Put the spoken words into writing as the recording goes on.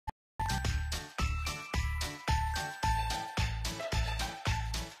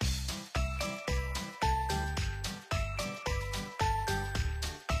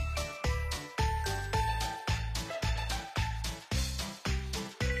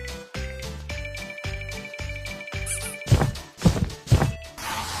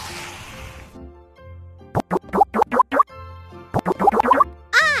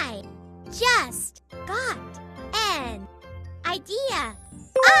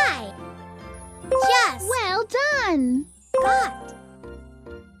Yes! Well done! Got.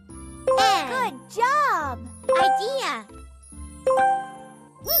 N. Good job! Idea.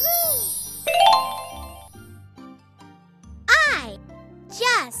 I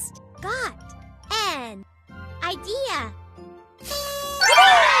just got an idea.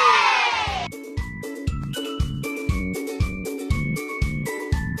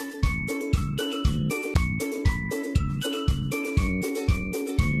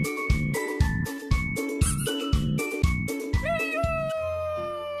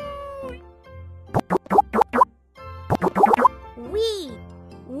 We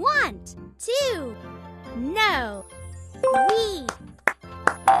want to know. We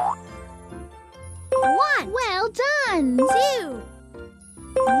want Well done! to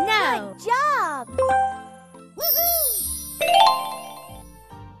know. Good job!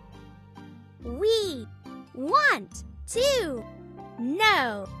 We want to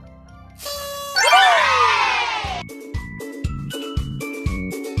know.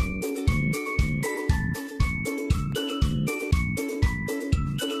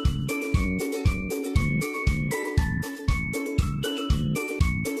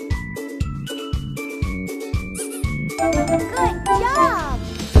 Good job!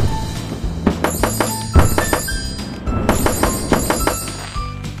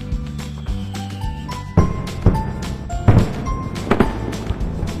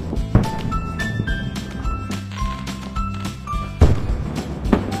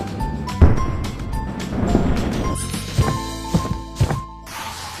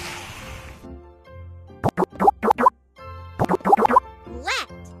 Let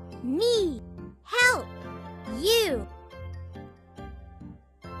me help you.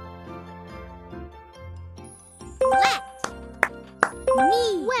 Let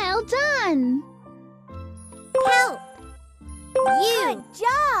me Well done! help you. Good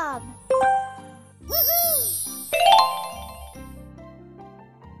job!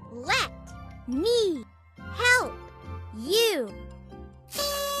 Let me help you.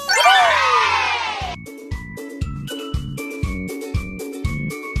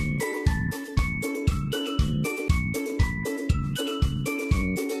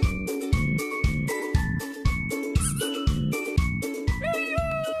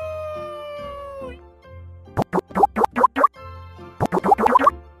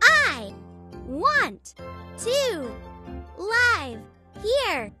 I want to live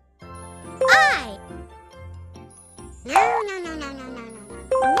here. I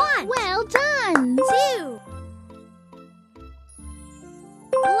want Well done! to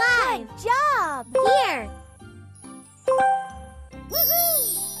live Good job! here.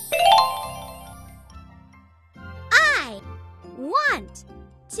 I want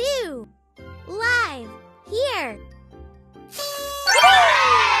to live here.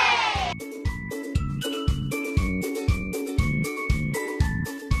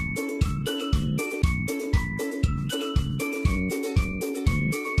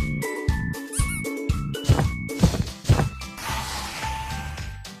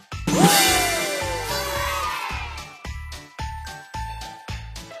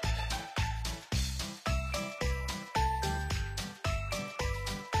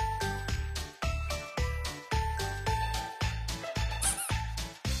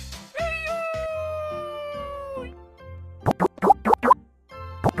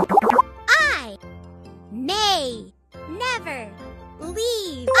 I may never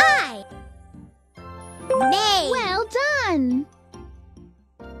leave. I may Well done!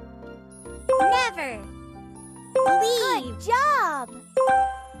 never leave. Good job!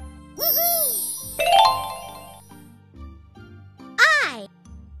 I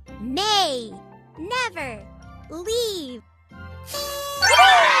may never leave.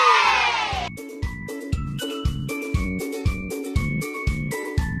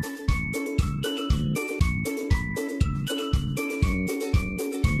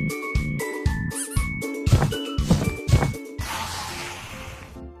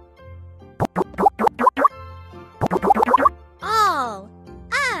 All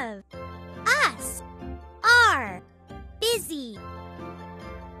of us are busy.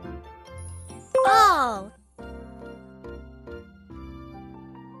 All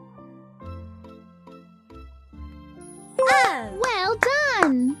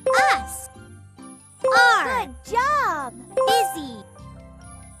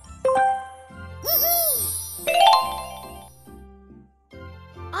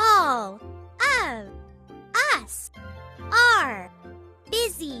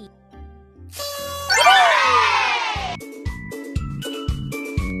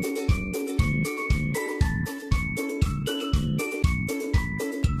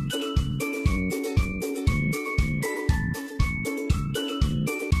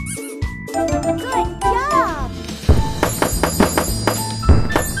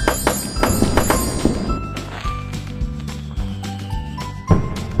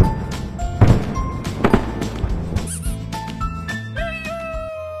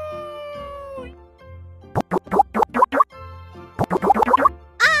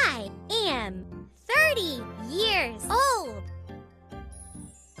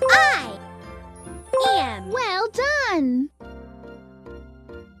Swim. Well done.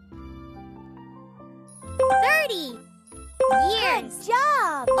 30 years Good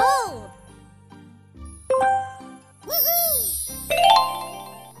job. old.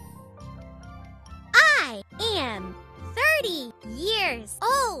 I am 30 years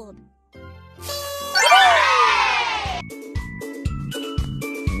old.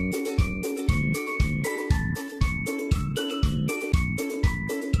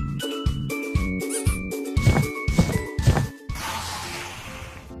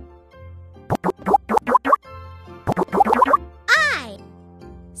 I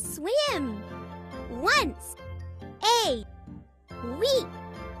swim once a week.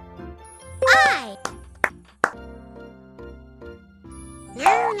 I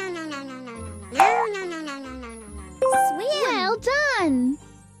swim Well done.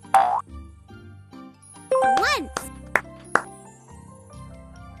 once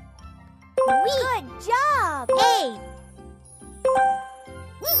week. Good job. A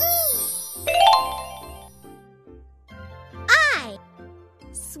I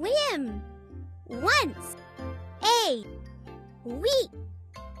swim once a week.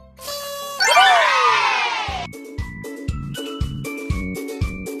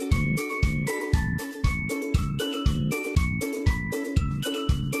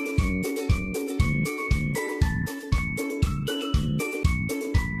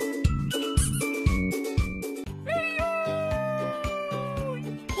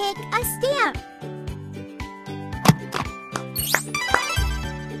 Pick a stamp.